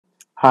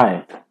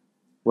Hi,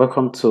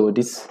 welcome to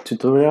this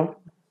tutorial.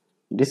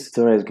 This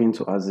tutorial is going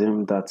to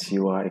assume that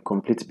you are a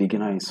complete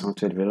beginner in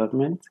software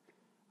development,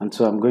 and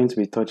so I'm going to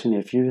be touching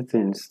a few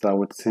things that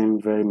would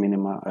seem very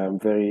minimal and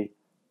very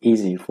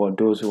easy for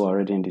those who are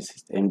already in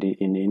the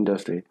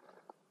industry.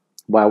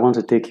 But I want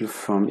to take you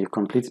from a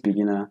complete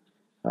beginner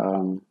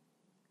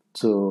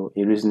to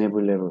a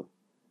reasonable level.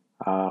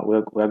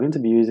 We're going to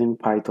be using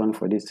Python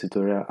for this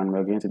tutorial, and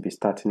we're going to be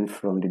starting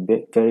from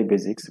the very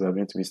basics. We're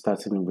going to be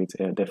starting with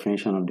a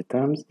definition of the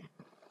terms.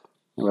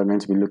 We're going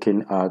to be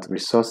looking at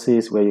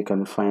resources where you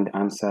can find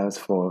answers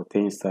for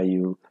things that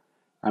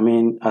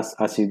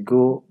as you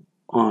go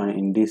on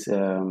in this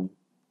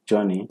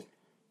journey,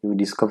 you will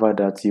discover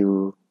that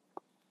you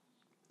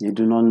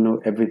do not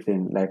know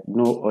everything. Like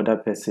no other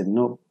person,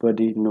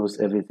 nobody knows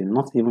everything.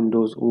 Not even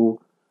those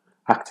who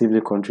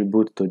actively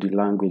contribute to the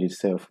language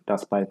itself.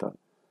 That's Python.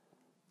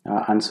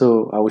 And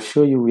so I will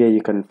show you where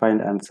you can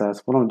find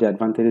answers. One of the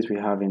advantages we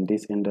have in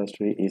this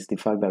industry is the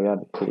fact that we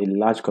have a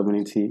large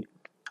community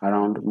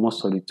around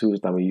most of the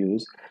tools that we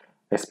use,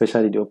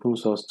 especially the open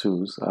source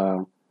tools.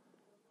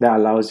 That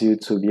allows you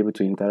to be able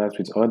to interact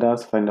with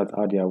others, find out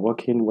how they are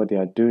working, what they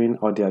are doing,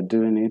 how they are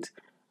doing it,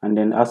 and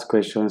then ask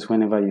questions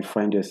whenever you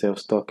find yourself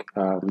stuck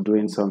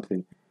doing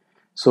something.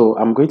 So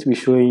I'm going to be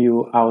showing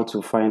you how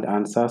to find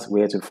answers,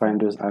 where to find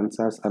those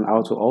answers, and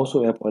how to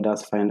also help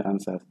others find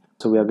answers.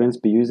 So we are going to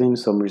be using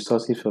some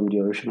resources from the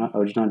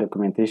original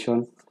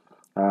documentation,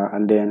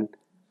 and then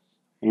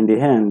in the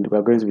end,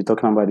 we're going to be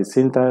talking about the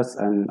syntax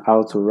and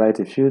how to write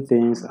a few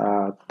things,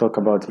 talk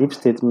about if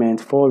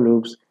statement, for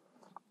loops,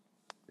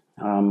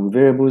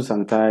 variables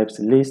and types,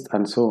 list,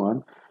 and so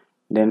on.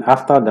 Then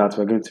after that,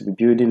 we're going to be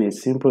building a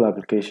simple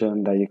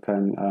application that you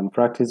can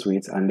practice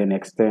with and then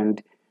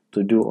extend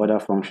to do other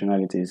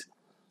functionalities.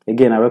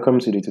 Again, I welcome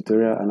you to the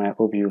tutorial and I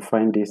hope you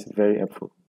find this very helpful.